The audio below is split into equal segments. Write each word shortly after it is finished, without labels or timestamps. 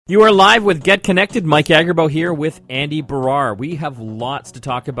You are live with Get Connected. Mike Agerbo here with Andy Barrar. We have lots to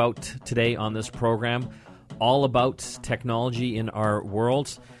talk about today on this program, all about technology in our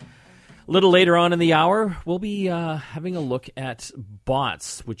world. A little later on in the hour, we'll be having a look at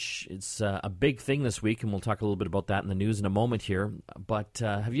bots, which is a big thing this week, and we'll talk a little bit about that in the news in a moment here. But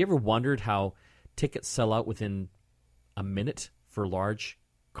have you ever wondered how tickets sell out within a minute for large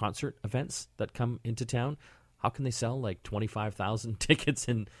concert events that come into town? How can they sell like 25,000 tickets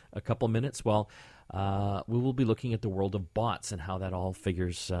in a couple minutes? Well, we will be looking at the world of bots and how that all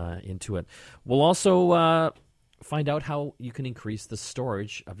figures into it. We'll also find out how you can increase the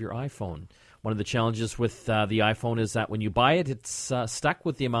storage of your iPhone. One of the challenges with the iPhone is that when you buy it, it's stuck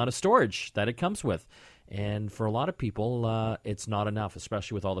with the amount of storage that it comes with. And for a lot of people, it's not enough,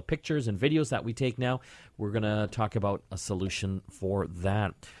 especially with all the pictures and videos that we take now. We're going to talk about a solution for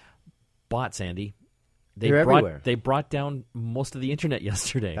that. Bots, Andy. They brought down most of the internet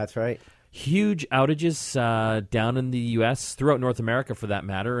yesterday. That's right. Huge outages down in the U.S., throughout North America for that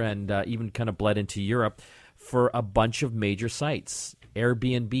matter, and even kind of bled into Europe for a bunch of major sites.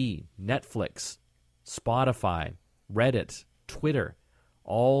 Airbnb, Netflix, Spotify, Reddit, Twitter,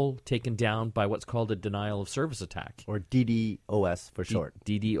 all taken down by what's called a denial of service attack. Or DDoS for short.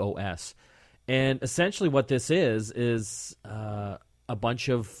 DDoS. And essentially what this is a bunch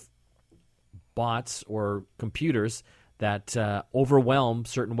of bots or computers that overwhelm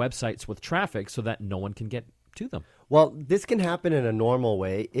certain websites with traffic so that no one can get to them. Well, this can happen in a normal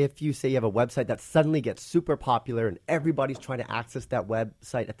way. If you say you have a website that suddenly gets super popular and everybody's trying to access that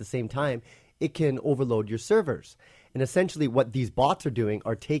website at the same time, it can overload your servers. And essentially what these bots are doing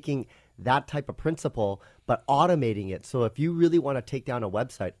are taking that type of principle but automating it. So if you really want to take down a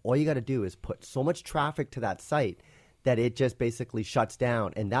website, all you got to do is put so much traffic to that site that it just basically shuts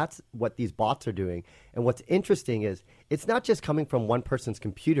down. And that's what these bots are doing. And what's interesting is it's not just coming from one person's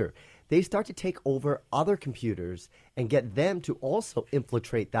computer. They start to take over other computers and get them to also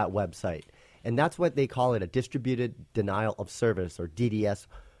infiltrate that website. And that's what they call it, a distributed denial of service, or DDoS,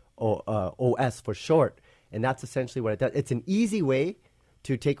 OS for short. And that's essentially what it does. It's an easy way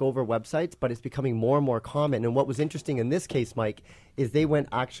to take over websites, but it's becoming more and more common. And what was interesting in this case, Mike, is they went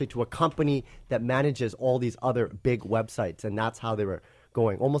actually to a company that manages all these other big websites, and that's how they were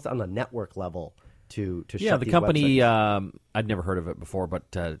going, almost on a network level to shut the these company, websites. I'd never heard of it before, but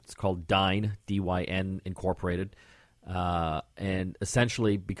it's called Dyn, D-Y-N Incorporated. And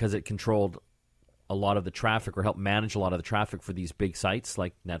essentially, because it controlled a lot of the traffic or helped manage a lot of the traffic for these big sites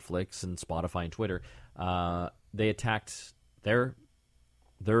like Netflix and Spotify and Twitter, they attacked their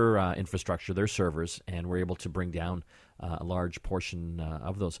infrastructure, their servers, and were able to bring down a large portion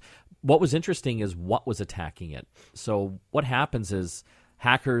of those. What was interesting is what was attacking it. So what happens is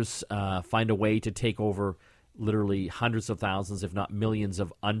hackers find a way to take over literally hundreds of thousands, if not millions,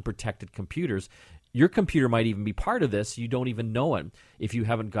 of unprotected computers. Your computer might even be part of this. You don't even know it if you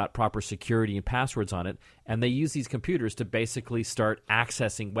haven't got proper security and passwords on it. And they use these computers to basically start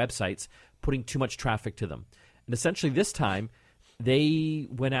accessing websites, putting too much traffic to them. And essentially this time, they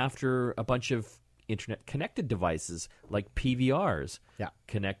went after a bunch of internet-connected devices like PVRs,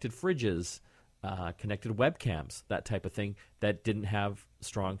 connected fridges, connected webcams, that type of thing, that didn't have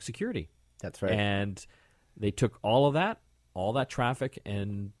strong security. That's right. And they took all that traffic,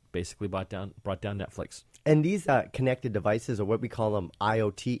 and basically brought down Netflix. And these connected devices, or what we call them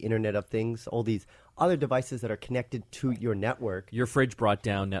IoT, Internet of Things, all these other devices that are connected to your network. Your fridge brought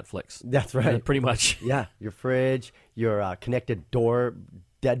down Netflix. That's right. Pretty much. Yeah, your fridge, your connected door,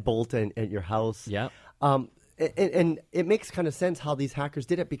 deadbolt at your house. Yeah. And it makes kind of sense how these hackers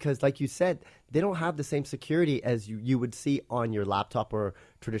did it because, like you said, they don't have the same security as you would see on your laptop or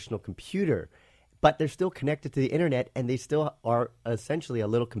traditional computer. But they're still connected to the internet, and they still are essentially a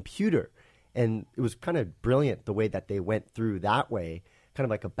little computer. And it was kind of brilliant the way that they went through that way, kind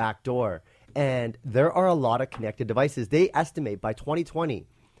of like a back door. And there are a lot of connected devices. They estimate by 2020,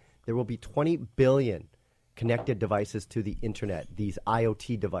 there will be 20 billion connected devices to the internet, these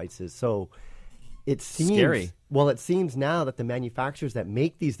IoT devices. So it seems scary. Well, it seems now that the manufacturers that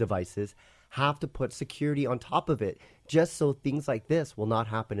make these devices have to put security on top of it just so things like this will not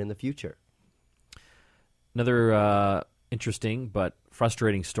happen in the future. Another interesting but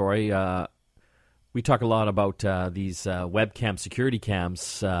frustrating story. We talk a lot about these webcam security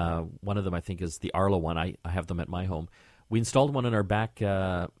cams. One of them, I think, is the Arlo one. I have them at my home. We installed one in our back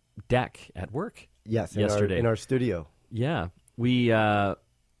deck at work. Yes, yesterday in our studio. Yeah, we have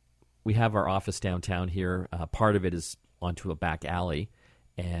our office downtown here. Part of it is onto a back alley,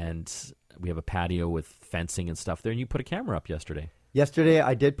 and we have a patio with fencing and stuff there. And you put a camera up yesterday. Yesterday,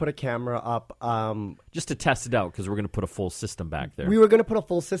 I did put a camera up. Just to test it out, because we're going to put a full system back there. We were going to put a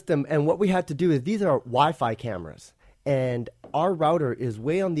full system, and what we had to do is these are Wi-Fi cameras, and our router is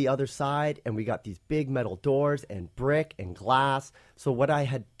way on the other side, and we got these big metal doors and brick and glass. So what I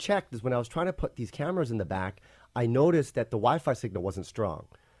had checked is when I was trying to put these cameras in the back, I noticed that the Wi-Fi signal wasn't strong.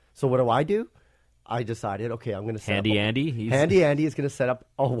 So what do? I decided, okay, I'm going to set Handy up Andy? Handy Andy is going to set up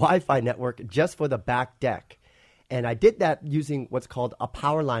a Wi-Fi network just for the back deck. And I did that using what's called a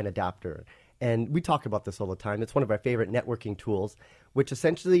power line adapter. And we talk about this all the time. It's one of our favorite networking tools, which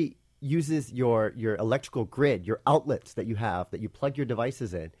essentially uses your electrical grid, your outlets that you have, that you plug your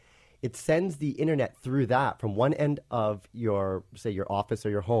devices in. It sends the internet through that from one end of your, say, your office or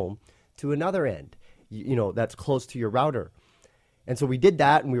your home to another end, that's close to your router. And so we did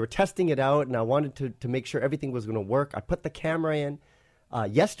that, and we were testing it out, and I wanted to make sure everything was going to work. I put the camera in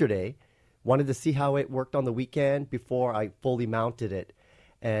yesterday. Wanted to see how it worked on the weekend before I fully mounted it.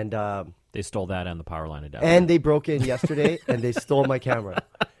 And they stole that and the power line adapter. And they broke in yesterday, and they stole my camera.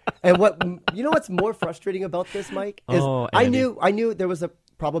 And what's more frustrating about this, Mike, is I knew there was a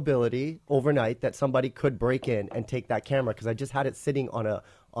probability overnight that somebody could break in and take that camera because I just had it sitting on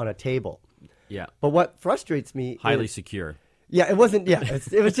a table. Yeah. But what frustrates me highly secure. Yeah, it wasn't. Yeah,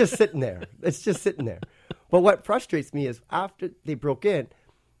 it was just sitting there. It's just sitting there. But what frustrates me is after they broke in,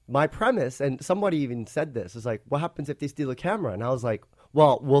 my premise, and somebody even said this, is like, what happens if they steal a camera? And I was like,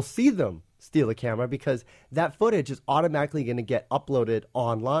 well, we'll see them steal a camera because that footage is automatically going to get uploaded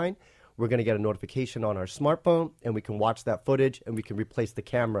online. We're going to get a notification on our smartphone, and we can watch that footage, and we can replace the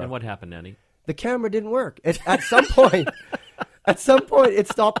camera. And what happened, Andy? The camera didn't work. At some point, it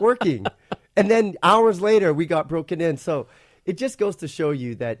stopped working. And then hours later, we got broken in. So it just goes to show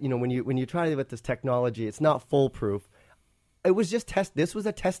you that, when you try with this technology, it's not foolproof. It was just this was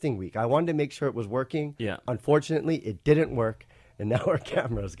a testing week. I wanted to make sure it was working. Yeah. Unfortunately, it didn't work, and now our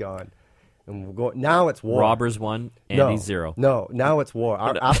camera's gone. And now it's war. Robbers 1, Andy 0. No, now it's war.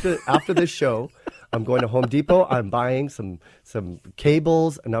 After this show, I'm going to Home Depot. I'm buying some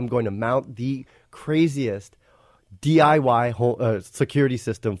cables, and I'm going to mount the craziest DIY security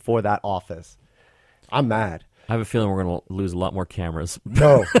system for that office. I'm mad. I have a feeling we're going to lose a lot more cameras.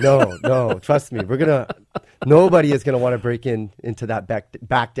 No. Trust me. Nobody is going to want to break into that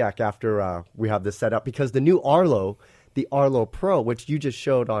back deck after we have this set up because the new Arlo, the Arlo Pro, which you just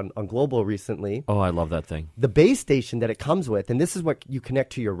showed on Global recently. Oh, I love that thing. The base station that it comes with, and this is what you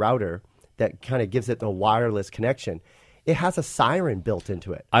connect to your router that kind of gives it the wireless connection. It has a siren built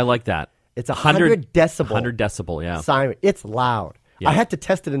into it. I like that. It's 100 decibel. 100 decibel, yeah. Siren. It's loud. Yeah. I had to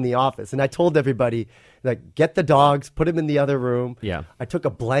test it in the office, and I told everybody, get the dogs, put them in the other room. Yeah. I took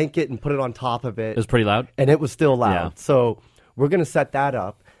a blanket and put it on top of it. It was pretty loud? And it was still loud. Yeah. So we're going to set that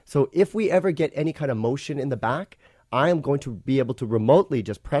up. So if we ever get any kind of motion in the back, I am going to be able to remotely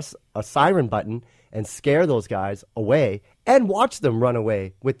just press a siren button and scare those guys away and watch them run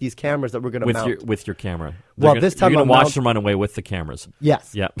away with these cameras that we're going to mount. With your camera. This time you're going to watch them run away with the cameras.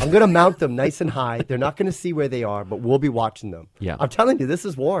 Yes. Yep. I'm going to mount them nice and high. They're not going to see where they are, but we'll be watching them. Yeah. I'm telling you, this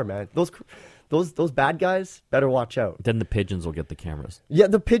is war, man. Those bad guys better watch out. Then the pigeons will get the cameras. Yeah,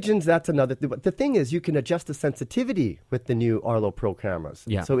 the pigeons, that's another thing. But the thing is, you can adjust the sensitivity with the new Arlo Pro cameras.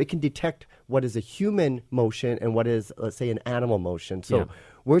 Yeah. So it can detect what is a human motion and what is, let's say, an animal motion. So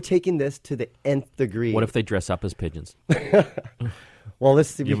we're taking this to the nth degree. What if they dress up as pigeons? Well, let's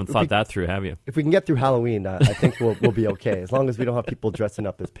see. You haven't thought that through, have you? If we can get through Halloween, I think we'll be okay, as long as we don't have people dressing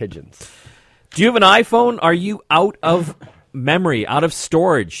up as pigeons. Do you have an iPhone? Are you out of memory, out of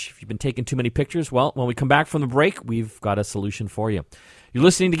storage? If you've been taking too many pictures, well, when we come back from the break, we've got a solution for you. You're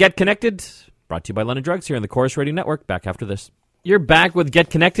listening to Get Connected, brought to you by London Drugs here on the Chorus Radio Network. Back after this. You're back with Get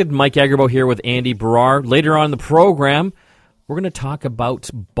Connected. Mike Agerbo here with Andy Barrar. Later on in the program, we're going to talk about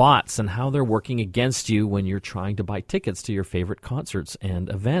bots and how they're working against you when you're trying to buy tickets to your favorite concerts and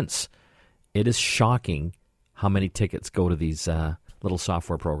events. It is shocking how many tickets go to these little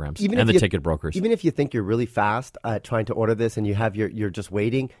software programs and the ticket brokers. Even if you think you're really fast trying to order this and you're just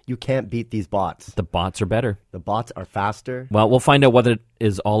waiting, you can't beat these bots. The bots are better. The bots are faster. Well, we'll find out what it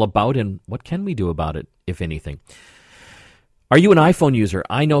is all about and what can we do about it, if anything. Are you an iPhone user?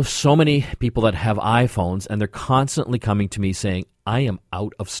 I know so many people that have iPhones, and they're constantly coming to me saying, I am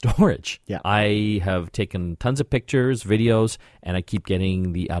out of storage. Yeah. I have taken tons of pictures, videos, and I keep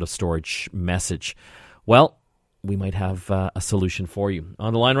getting the out of storage message. Well, we might have a solution for you.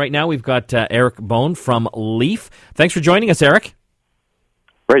 On the line right now, we've got Eric Bone from Leaf. Thanks for joining us, Eric.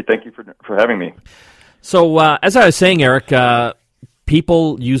 Great. Thank you for having me. So, as I was saying, Eric,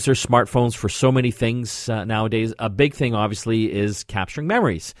 people use their smartphones for so many things nowadays. A big thing, obviously, is capturing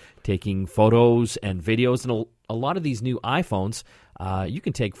memories, taking photos and videos. And a lot of these new iPhones you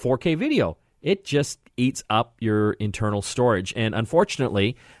can take 4K video. It just eats up your internal storage. And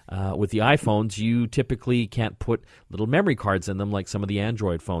unfortunately, with the iPhones, you typically can't put little memory cards in them like some of the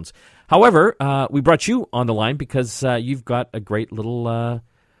Android phones. However, we brought you on the line because you've got a great little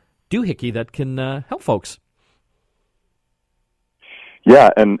doohickey that can help folks. Yeah,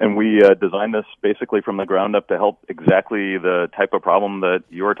 and we designed this basically from the ground up to help exactly the type of problem that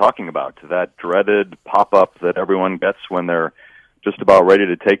you were talking about, that dreaded pop-up that everyone gets when they're just about ready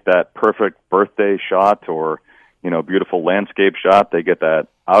to take that perfect birthday shot or, beautiful landscape shot. They get that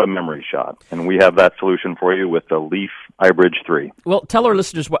out-of-memory shot. And we have that solution for you with the Leaf iBridge 3. Well, tell our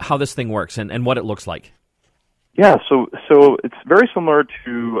listeners how this thing works and what it looks like. Yeah, so it's very similar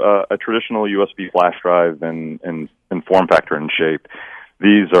to a traditional USB flash drive in form factor and shape.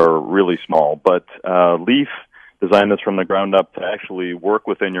 These are really small, but Leaf designed this from the ground up to actually work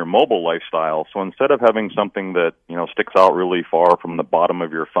within your mobile lifestyle. So instead of having something that sticks out really far from the bottom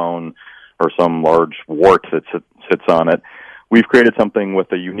of your phone or some large wart that sits on it, we've created something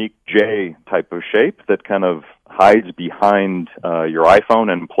with a unique J type of shape that kind of hides behind your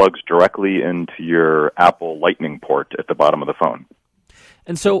iPhone and plugs directly into your Apple Lightning port at the bottom of the phone.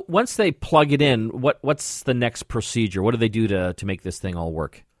 And so once they plug it in, what's the next procedure? What do they do to make this thing all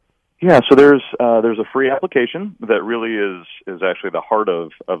work? Yeah, so there's a free application that really is actually the heart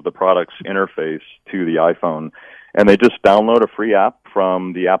of the product's interface to the iPhone. And they just download a free app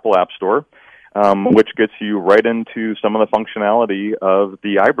from the Apple App Store, which gets you right into some of the functionality of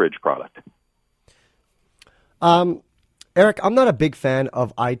the iBridge product. Eric, I'm not a big fan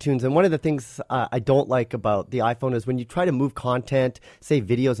of iTunes, and one of the things I don't like about the iPhone is when you try to move content, say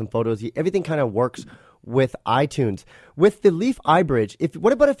videos and photos, everything kind of works with iTunes. With the Leaf iBridge,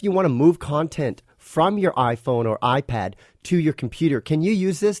 what about if you want to move content from your iPhone or iPad to your computer? Can you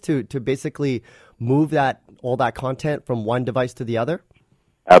use this to basically move all that content from one device to the other?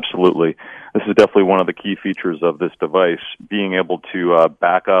 Absolutely. This is definitely one of the key features of this device, being able to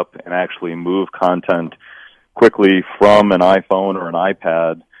back up and actually move content quickly from an iPhone or an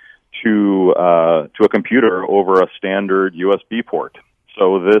iPad to a computer over a standard USB port.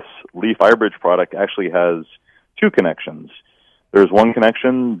 So this Leaf iBridge product actually has two connections. There's one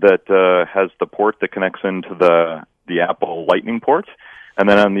connection that has the port that connects into the Apple Lightning port, and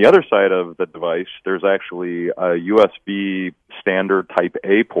then on the other side of the device, there's actually a USB standard Type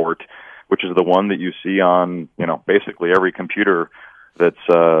A port, which is the one that you see on basically every computer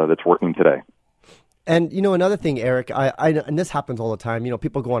that's working today. And, another thing, Eric, and this happens all the time,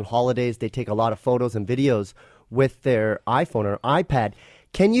 people go on holidays, they take a lot of photos and videos with their iPhone or iPad.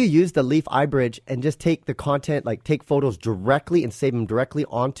 Can you use the Leaf iBridge and just take the content, like take photos directly and save them directly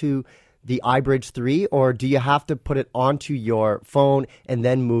onto the iBridge 3, or do you have to put it onto your phone and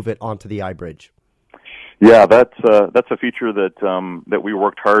then move it onto the iBridge? Yeah, that's a feature that we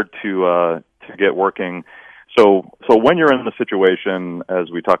worked hard to get working. So when you're in the situation, as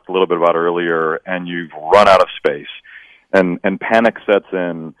we talked a little bit about earlier, and you've run out of space, and panic sets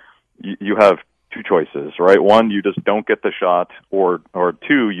in, you have two choices, right? One, you just don't get the shot, or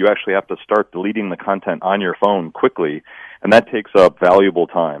two, you actually have to start deleting the content on your phone quickly, and that takes up valuable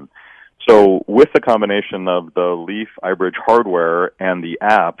time. So with the combination of the Leaf iBridge hardware and the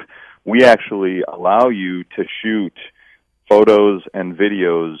app, we actually allow you to shoot photos and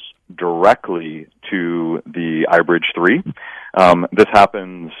videos directly to the iBridge 3. This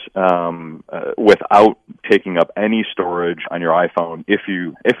happens without taking up any storage on your iPhone if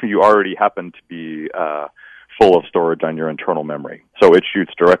you already happen to be full of storage on your internal memory. So it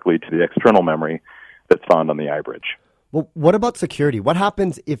shoots directly to the external memory that's found on the iBridge. Well, what about security? What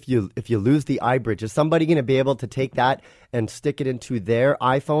happens if you lose the iBridge? Is somebody going to be able to take that and stick it into their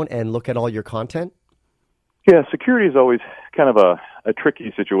iPhone and look at all your content? Yeah, security is always kind of a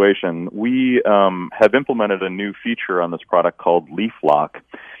tricky situation. We have implemented a new feature on this product called Leaf Lock.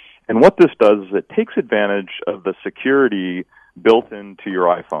 And what this does is it takes advantage of the security built into your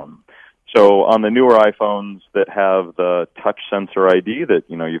iPhone. So on the newer iPhones that have the touch sensor ID that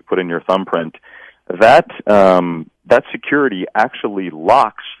you've put in your thumbprint, that security actually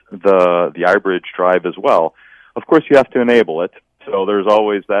locks the iBridge drive as well. Of course, you have to enable it. So there's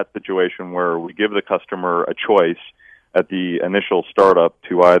always that situation where we give the customer a choice at the initial startup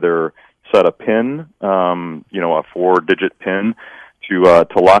to either set a PIN, a 4-digit PIN to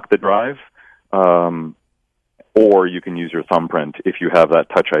lock the drive, or you can use your thumbprint if you have that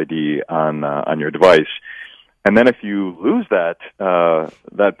Touch ID on your device. And then if you lose that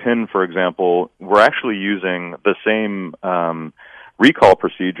PIN, for example, we're actually using the same recall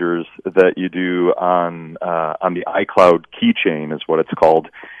procedures that you do on the iCloud keychain is what it's called.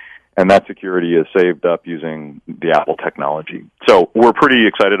 and that security is saved up using the Apple technology. So we're pretty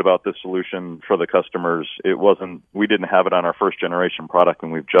excited about this solution for the customers. We didn't have it on our first generation product,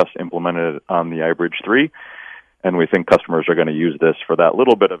 and we've just implemented it on the iBridge 3. And we think customers are going to use this for that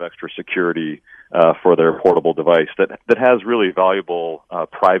little bit of extra security for their portable device that has really valuable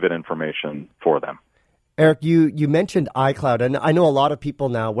private information for them. Eric, you mentioned iCloud, and I know a lot of people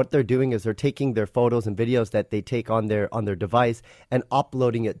now, what they're doing is they're taking their photos and videos that they take on their device and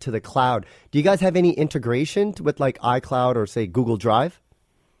uploading it to the cloud. Do you guys have any integration with like iCloud or say Google Drive?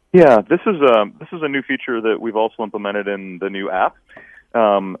 Yeah, this is a new feature that we've also implemented in the new app.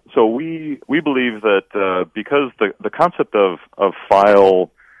 So we believe that because the concept of files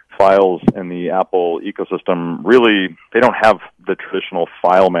in the Apple ecosystem, really, they don't have the traditional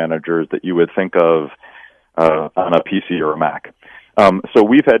file managers that you would think of on a PC or a Mac. So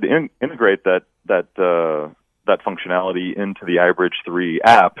we've had to integrate that functionality into the iBridge 3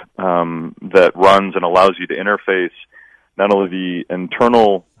 app that runs and allows you to interface not only the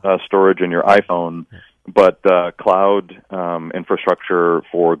internal storage in your iPhone, but cloud infrastructure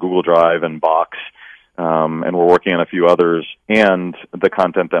for Google Drive and Box, and we're working on a few others, and the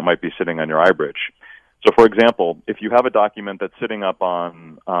content that might be sitting on your iBridge. So, for example, if you have a document that's sitting up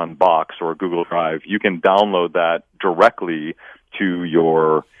on Box or Google Drive, you can download that directly to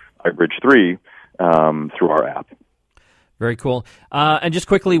your iBridge 3 through our app. Very cool. And just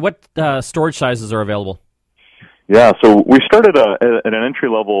quickly, what storage sizes are available? Yeah, so we started at an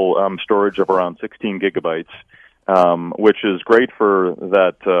entry-level storage of around 16 gigabytes, which is great for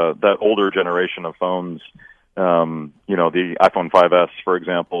that older generation of phones. The iPhone 5S, for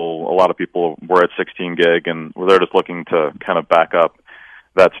example, a lot of people were at 16 gig, and they're just looking to kind of back up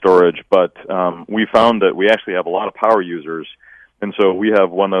that storage. But we found that we actually have a lot of power users, and so we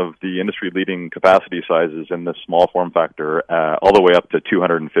have one of the industry-leading capacity sizes in this small form factor, all the way up to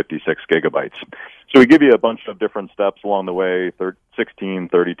 256 gigabytes. So we give you a bunch of different steps along the way, 16,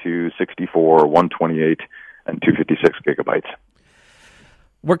 32, 64, 128, and 256 gigabytes.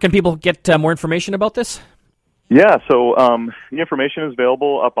 Where can people get more information about this? Yeah, so the information is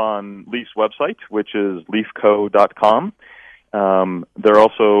available up on Leaf's website, which is leafco.com. They're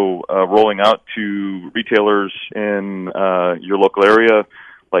also rolling out to retailers in your local area,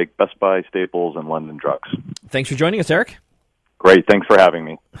 like Best Buy, Staples, and London Drugs. Thanks for joining us, Eric. Great, thanks for having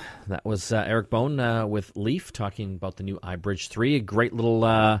me. That was Eric Bone with Leaf talking about the new iBridge 3, a great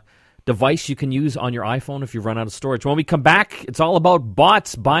little device you can use on your iPhone if you run out of storage. When we come back, it's all about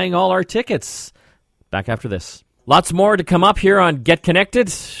bots buying all our tickets. Back after this. Lots more to come up here on Get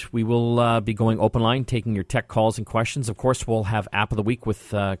Connected. We will be going open line, taking your tech calls and questions. Of course, we'll have App of the Week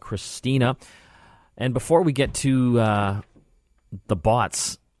with Christina. And before we get to the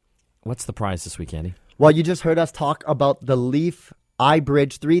bots, what's the prize this week, Andy? Well, you just heard us talk about the Leaf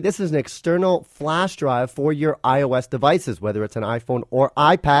iBridge 3. This is an external flash drive for your iOS devices, whether it's an iPhone or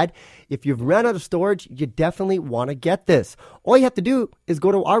iPad. If you've run out of storage, you definitely want to get this. All you have to do is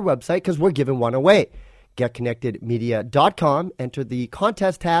go to our website because we're giving one away. GetConnectedMedia.com. Enter the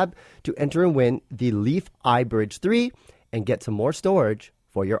contest tab to enter and win the Leaf iBridge 3 and get some more storage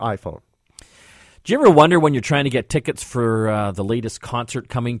for your iPhone. Do you ever wonder when you're trying to get tickets for the latest concert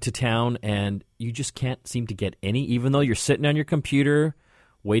coming to town and you just can't seem to get any, even though you're sitting on your computer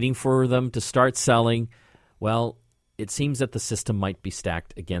waiting for them to start selling? Well, it seems that the system might be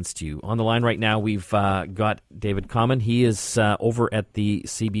stacked against you. On the line right now, we've got David Common. He is over at the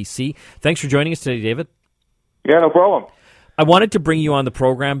CBC. Thanks for joining us today, David. Yeah, no problem. I wanted to bring you on the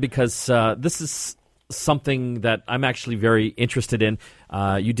program because this is something that I'm actually very interested in.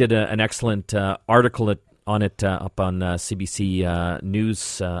 You did an excellent article on it up on CBC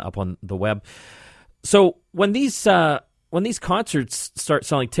News up on the web. So when these concerts start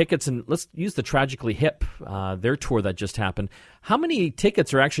selling tickets, and let's use the Tragically Hip, their tour that just happened, how many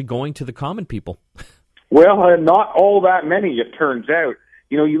tickets are actually going to the common people? Well, not all that many, it turns out.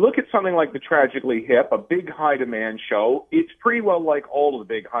 You know, you look at something like the Tragically Hip, a big high-demand show. It's pretty well like all of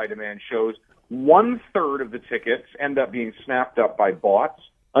the big high-demand shows. 1/3 of the tickets end up being snapped up by bots.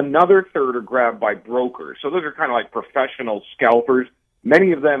 Another third are grabbed by brokers. So those are kind of like professional scalpers.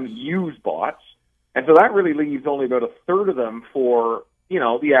 Many of them use bots. And so that really leaves only about 1/3 of them for,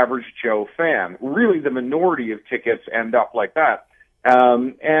 the average Joe fan. Really, the minority of tickets end up like that.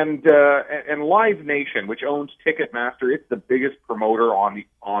 And Live Nation, which owns Ticketmaster, it's the biggest promoter on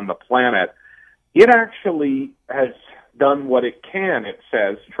the planet. It actually has done what it can, it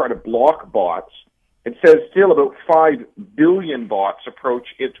says, to try to block bots. It says still about 5 billion bots approach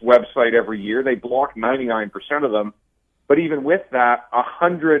its website every year. They block 99% of them. But even with that,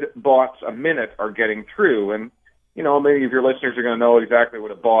 100 bots a minute are getting through. And many of your listeners are going to know exactly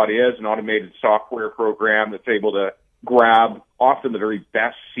what a bot is, an automated software program that's able to grab often the very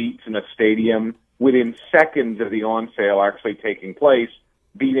best seats in a stadium within seconds of the on-sale actually taking place,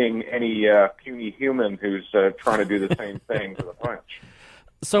 beating any puny human who's trying to do the same thing to the punch.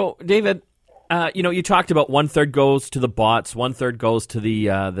 So, David, you talked about 1/3 goes to the bots, 1/3 goes to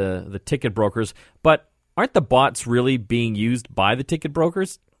the ticket brokers, but aren't the bots really being used by the ticket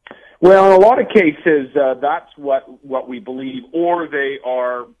brokers? Well, in a lot of cases, that's what we believe, or they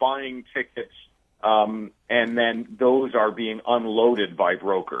are buying tickets, and then those are being unloaded by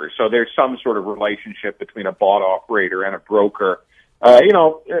brokers. So there's some sort of relationship between a bot operator and a broker.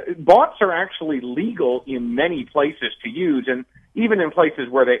 Bots are actually legal in many places to use, and even in places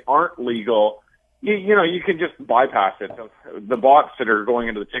where they aren't legal, you can just bypass it. So the bots that are going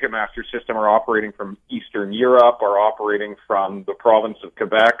into the Ticketmaster system are operating from Eastern Europe, are operating from the province of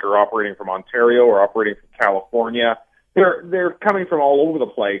Quebec, or operating from Ontario, or operating from California. They're coming from all over the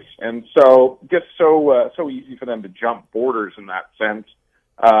place, and so just so easy for them to jump borders in that sense,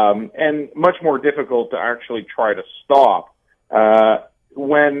 and much more difficult to actually try to stop.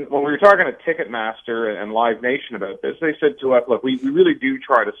 When we were talking to Ticketmaster and Live Nation about this, they said to us, look, we really do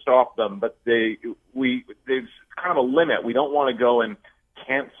try to stop them, but there's kind of a limit. We don't want to go and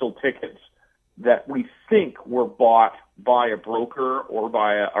cancel tickets that we think were bought by a broker or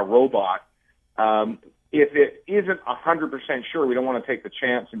by a robot. If it isn't 100% sure, we don't want to take the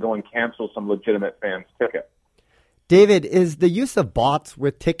chance and go and cancel some legitimate fan's ticket. David, is the use of bots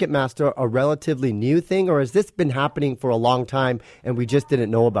with Ticketmaster a relatively new thing, or has this been happening for a long time and we just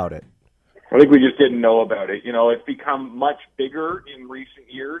didn't know about it? I think we just didn't know about it. It's become much bigger in recent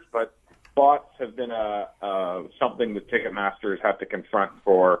years, but bots have been something that Ticketmasters have to confront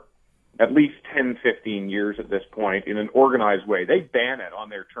for at least 10, 15 years at this point in an organized way. They ban it on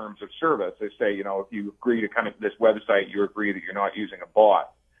their terms of service. They say, if you agree to come to this website, you agree that you're not using a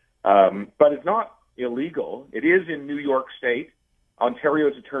bot. But it's not illegal. It is in New York State.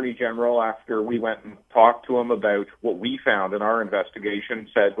 Ontario's Attorney General, after we went and talked to him about what we found in our investigation,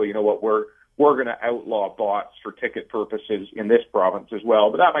 said, well, you know what, we're going to outlaw bots for ticket purposes in this province as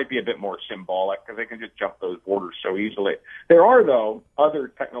well. But that might be a bit more symbolic because they can just jump those borders so easily. There are, though, other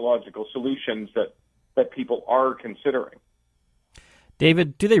technological solutions that people are considering.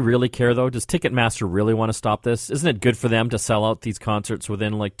 David, do they really care, though? Does Ticketmaster really want to stop this? Isn't it good for them to sell out these concerts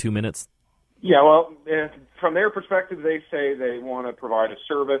within 2 minutes? Yeah, well, from their perspective, they say they want to provide a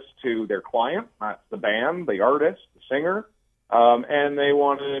service to their client, that's the band, the artist, the singer, and they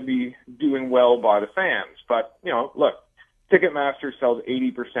want to be doing well by the fans. But, look, Ticketmaster sells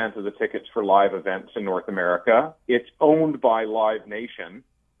 80% of the tickets for live events in North America. It's owned by Live Nation,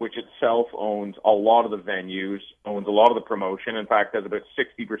 which itself owns a lot of the venues, owns a lot of the promotion. In fact, has about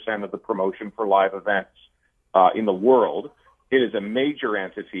 60% of the promotion for live events in the world. It is a major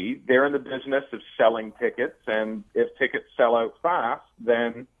entity. They're in the business of selling tickets, and if tickets sell out fast,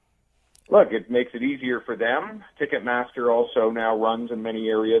 then, look, it makes it easier for them. Ticketmaster also now runs in many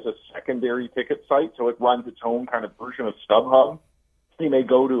areas a secondary ticket site, so it runs its own kind of version of StubHub. You may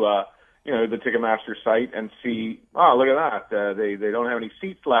go to the Ticketmaster site and see, oh, look at that. They don't have any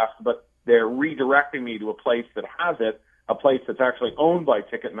seats left, but they're redirecting me to a place that has it, a place that's actually owned by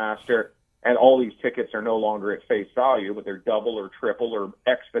Ticketmaster. And all these tickets are no longer at face value, but they're double or triple or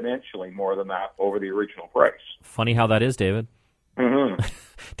exponentially more than that over the original price. Funny how that is, David. Mm-hmm.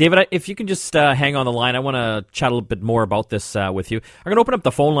 David, if you can just hang on the line, I want to chat a little bit more about this with you. I'm going to open up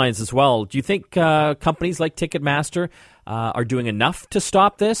the phone lines as well. Do you think companies like Ticketmaster are doing enough to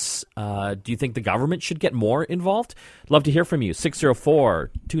stop this? Do you think the government should get more involved? I'd love to hear from you.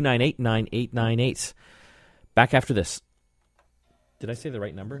 604-298-9898. Back after this. Did I say the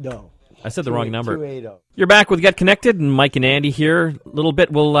right number? No. I said the wrong number. 280. You're back with Get Connected, and Mike and Andy here. A little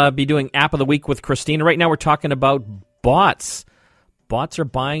bit, we'll be doing App of the Week with Christina. Right now we're talking about bots. Bots are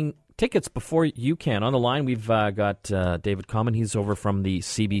buying tickets before you can. On the line, we've got David Common. He's over from the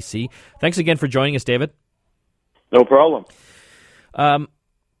CBC. Thanks again for joining us, David. No problem.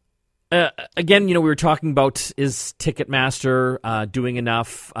 Again, we were talking about, is Ticketmaster doing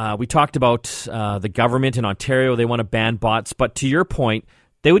enough? We talked about the government in Ontario. They want to ban bots. But to your point,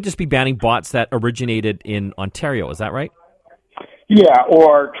 they would just be banning bots that originated in Ontario. Is that right? Yeah,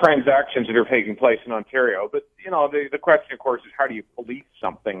 or transactions that are taking place in Ontario. But, the question, of course, is how do you police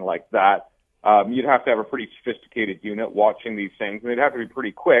something like that? You'd have to have a pretty sophisticated unit watching these things. And they'd have to be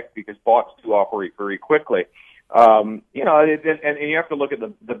pretty quick because bots do operate very quickly. And you have to look at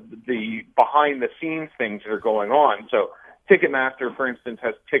the behind-the-scenes things that are going on. So Ticketmaster, for instance,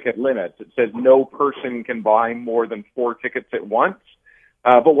 has ticket limits. It says no person can buy more than 4 tickets at once.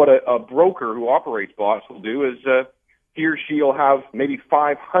 But what a broker who operates bots will do is he or she will have maybe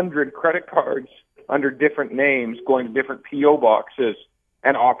 500 credit cards under different names going to different PO boxes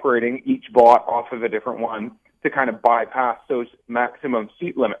and operating each bot off of a different one to kind of bypass those maximum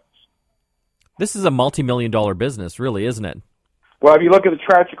seat limits. This is a multi-million-dollar business, really, isn't it? Well, if you look at the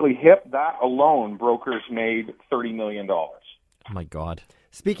Tragically Hip, that alone, brokers made $30 million. Oh, my God.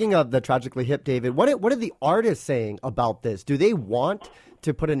 Speaking of the Tragically Hip, David, what are the artists saying about this? Do they want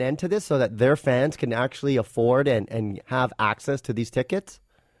to put an end to this so that their fans can actually afford and have access to these tickets?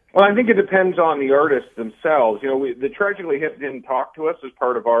 Well, I think it depends on the artists themselves. The Tragically Hip didn't talk to us as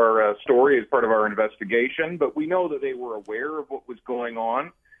part of our story, as part of our investigation, but we know that they were aware of what was going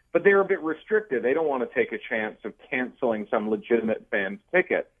on, but they're a bit restricted. They don't want to take a chance of canceling some legitimate fan's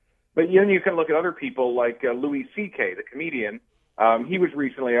ticket. But you can look at other people like Louis C.K., the comedian. He was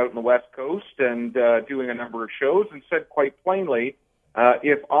recently out in the West Coast and doing a number of shows and said quite plainly,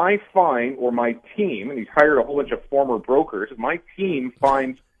 if I find, or my team, and he's hired a whole bunch of former brokers, if my team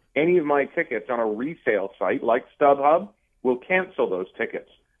finds any of my tickets on a resale site like StubHub, we'll cancel those tickets.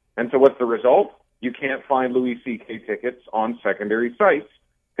 And so what's the result? You can't find Louis C.K. tickets on secondary sites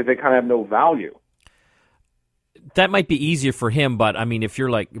because they kind of have no value. That might be easier for him, but I mean, if you're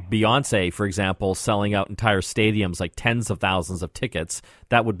like Beyonce, for example, selling out entire stadiums, like tens of thousands of tickets,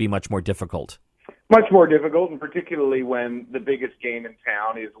 that would be much more difficult. Much more difficult, and particularly when the biggest game in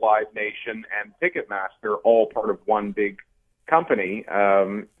town is Live Nation and Ticketmaster, all part of one big company.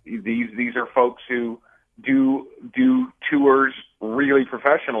 These are folks who do tours really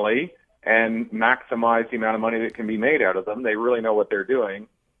professionally and maximize the amount of money that can be made out of them. They really know what they're doing.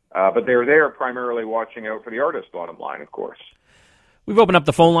 But they're there primarily watching out for the artist's bottom line, of course. We've opened up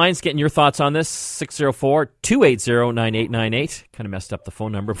the phone lines, getting your thoughts on this. 604-280-9898. Kind of messed up the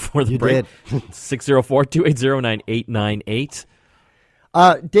phone number before the break. You did. 604-280-9898.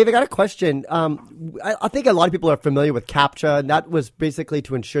 Dave, I got a question. I think a lot of people are familiar with CAPTCHA, and that was basically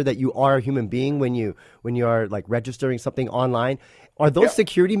to ensure that you are a human being when you are like registering something online. Are those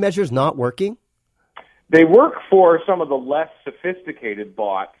security measures not working? They work for some of the less sophisticated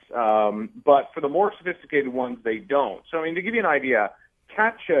bots, but for the more sophisticated ones, they don't. So, I mean, to give you an idea,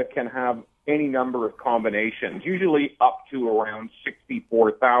 CAPTCHA can have any number of combinations, usually up to around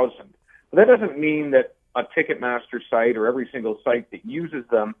 64,000. But that doesn't mean that a Ticketmaster site or every single site that uses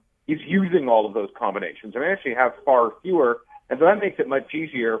them is using all of those combinations. I mean, actually have far fewer, and so that makes it much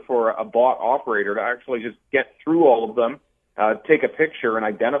easier for a bot operator to actually just get through all of them, take a picture, and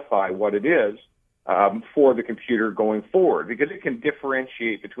identify what it is. For the computer going forward, because it can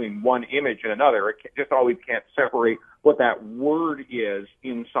differentiate between one image and another. It just always can't separate what that word is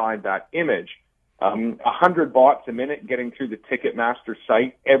inside that image. 100 bots a minute getting through the Ticketmaster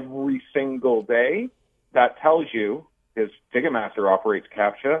site every single day, that tells you, because Ticketmaster operates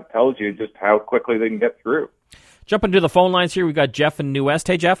CAPTCHA, tells you just how quickly they can get through. Jumping to the phone lines here, we've got Jeff in New West.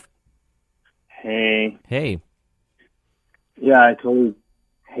 Hey, Jeff. Hey. Hey. Yeah, I totally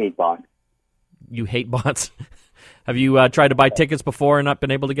hate bots. You hate bots. Have you tried to buy tickets before and not been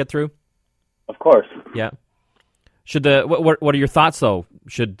able to get through? Of course. Yeah. Should what are your thoughts though?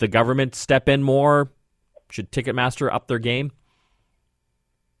 Should the government step in more? Should Ticketmaster up their game?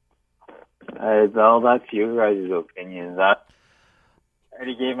 Well, that's your guys' opinion. I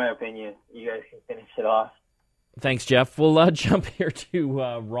already gave my opinion. You guys can finish it off. Thanks, Jeff. We'll jump here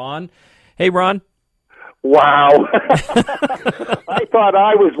to Ron. Hey, Ron. Wow. I thought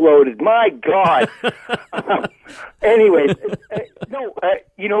I was loaded. My God. Anyways,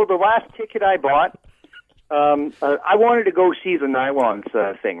 the last ticket I bought, I wanted to go see the Nylons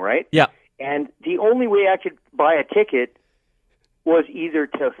thing, right? Yeah. And the only way I could buy a ticket was either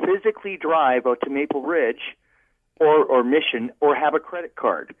to physically drive out to Maple Ridge or Mission or have a credit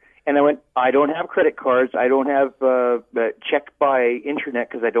card. And I went, I don't have credit cards. I don't have check by internet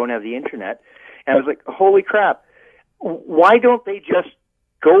because I don't have the internet. And I was like, holy crap, why don't they just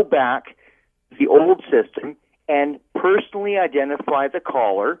go back to the old system and personally identify the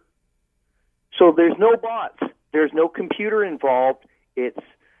caller? So there's no bots. There's no computer involved. It's,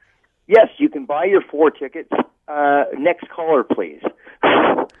 yes, you can buy your 4 tickets. Next caller, please.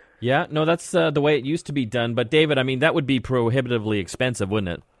 Yeah, no, that's the way it used to be done. But, David, I mean, that would be prohibitively expensive,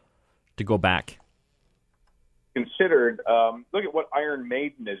 wouldn't it, to go back? Considered, look at what Iron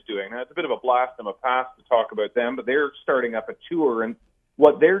Maiden is doing. Now, it's a bit of a blast from the past to talk about them, but they're starting up a tour, and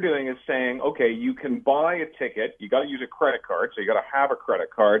what they're doing is saying, okay, you can buy a ticket, you got to use a credit card, so you got to have a credit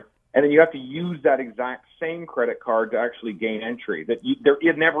card, and then you have to use that exact same credit card to actually gain entry.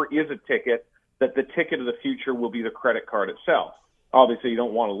 It never is a ticket, that the ticket of the future will be the credit card itself. Obviously, you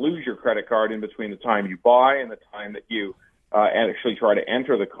don't want to lose your credit card in between the time you buy and the time that you and actually try to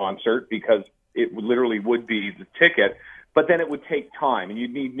enter the concert because it literally would be the ticket. But then it would take time, and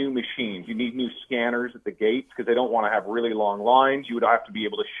you'd need new machines. You need new scanners at the gates because they don't want to have really long lines. You would have to be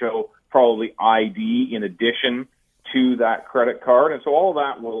able to show probably ID in addition to that credit card. And so all of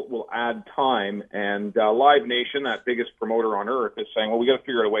that will add time. And Live Nation, that biggest promoter on earth, is saying, well, we got to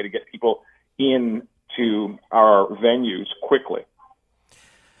figure out a way to get people into our venues quickly.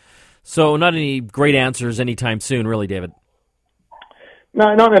 So not any great answers anytime soon, really, David.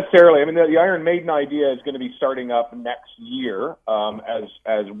 No, not necessarily. I mean, the Iron Maiden idea is going to be starting up next year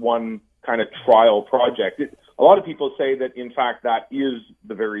as one kind of trial project. A lot of people say that, in fact, that is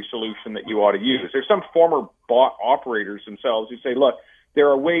the very solution that you ought to use. There's some former bot operators themselves who say, look, there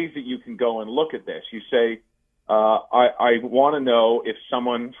are ways that you can go and look at this. You say, I want to know if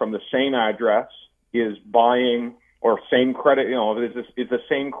someone from the same address is buying or same credit, is the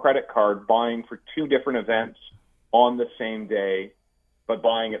same credit card buying for two different events on the same day, but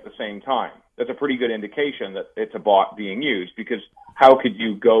buying at the same time. That's a pretty good indication that it's a bot being used, because how could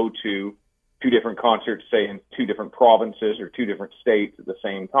you go to two different concerts, say, in two different provinces or two different states at the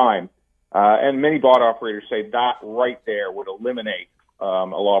same time? And many bot operators say that right there would eliminate a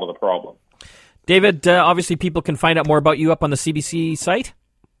lot of the problem. David, obviously people can find out more about you up on the CBC site?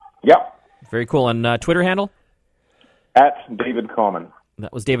 Yep. Very cool. And Twitter handle? At David Common.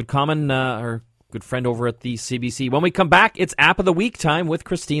 That was David Common, our good friend over at the CBC. When we come back, it's App of the Week time with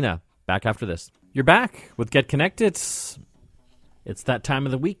Christina. Back after this. You're back with Get Connected. It's that time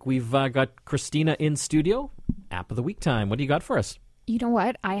of the week. We've got Christina in studio. App of the Week time. What do you got for us? You know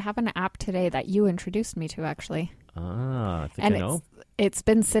what? I have an app today that you introduced me to, actually. I think I know. It's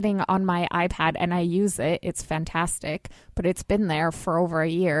been sitting on my iPad, and I use it. It's fantastic, but it's been there for over a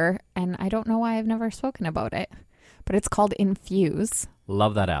year, and I don't know why I've never spoken about it. But it's called Infuse.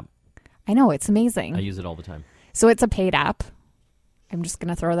 Love that app. I know, it's amazing. I use it all the time. So it's a paid app. I'm just going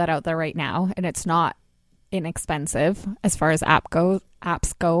to throw that out there right now. And it's not inexpensive as far as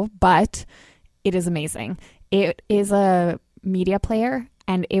apps go, but it is amazing. It is a media player,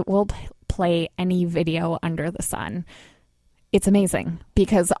 and it will play any video under the sun. It's amazing,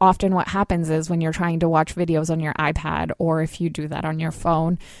 because often what happens is when you're trying to watch videos on your iPad, or if you do that on your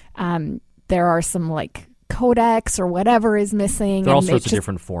phone, there are some like codecs or whatever is missing. There are all sorts of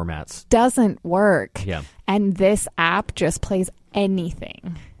different formats. Doesn't work. Yeah. And this app just plays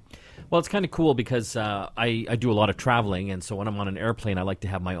anything. Well, it's kind of cool because I do a lot of traveling, and so when I'm on an airplane, I like to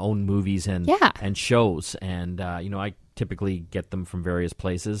have my own movies and shows, and I typically get them from various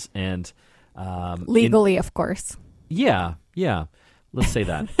places, and legally, of course. Yeah. Let's say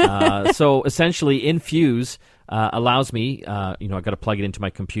that. So essentially, Infuse allows me. I got to plug it into my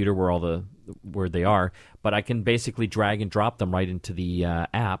computer where they are, but I can basically drag and drop them right into the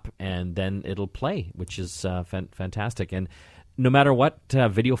app, and then it'll play, which is fantastic. And no matter what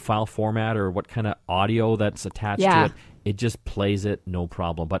video file format or what kind of audio that's attached to it, it just plays it, no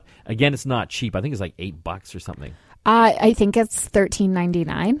problem. But again, it's not cheap. I think it's like $8 or something. I think it's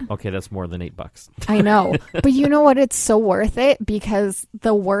 $13.99. Okay, that's more than $8. I know. But you know what? It's so worth it, because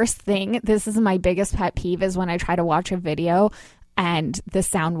the worst thing, this is my biggest pet peeve, is when I try to watch a video and the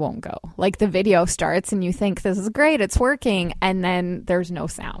sound won't go. Like, the video starts and you think, this is great, it's working, and then there's no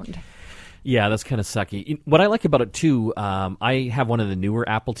sound. Yeah, that's kind of sucky. What I like about it too, I have one of the newer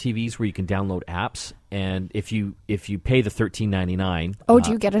Apple TVs where you can download apps, and if you pay the $13.99,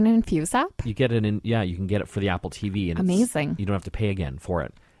 do you get an Infuse app? You get it in. Yeah, you can get it for the Apple TV, and amazing. You don't have to pay again for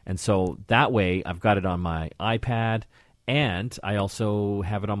it, and so that way I've got it on my iPad, and I also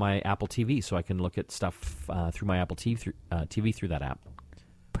have it on my Apple TV, so I can look at stuff through my Apple TV through that app.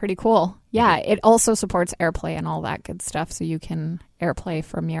 Pretty cool. Yeah, it also supports AirPlay and all that good stuff, so you can AirPlay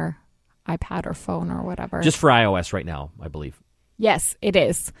from your iPad or phone or whatever. Just for iOS right now, I believe. Yes, it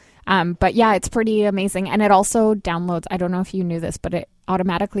is. But yeah, it's pretty amazing. And it also downloads, I don't know if you knew this, but it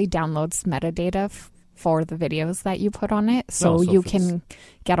automatically downloads metadata for the videos that you put on it. So you can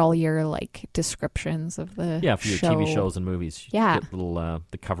get all your like descriptions of the for your TV shows and movies. Yeah. Get little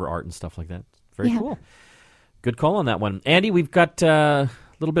the cover art and stuff like that. Very cool. Good call on that one. Andy, we've got a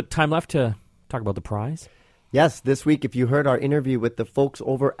little bit of time left to talk about the prize. Yes, this week, if you heard our interview with the folks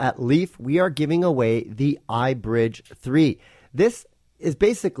over at Leaf, we are giving away the iBridge 3. This is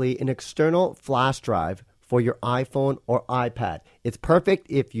basically an external flash drive for your iPhone or iPad. It's perfect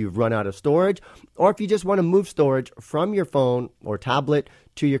if you've run out of storage, or if you just want to move storage from your phone or tablet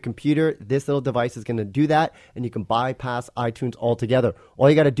to your computer. This little device is going to do that, and you can bypass iTunes altogether. All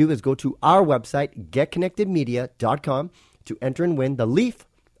you got to do is go to our website, getconnectedmedia.com, to enter and win the Leaf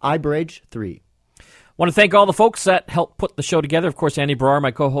iBridge 3. Want to thank all the folks that helped put the show together. Of course, Andy Barrar, my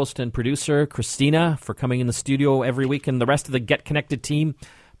co-host and producer, Christina, for coming in the studio every week, and the rest of the Get Connected team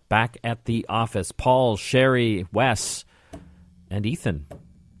back at the office. Paul, Sherry, Wes, and Ethan,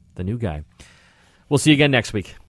 the new guy. We'll see you again next week.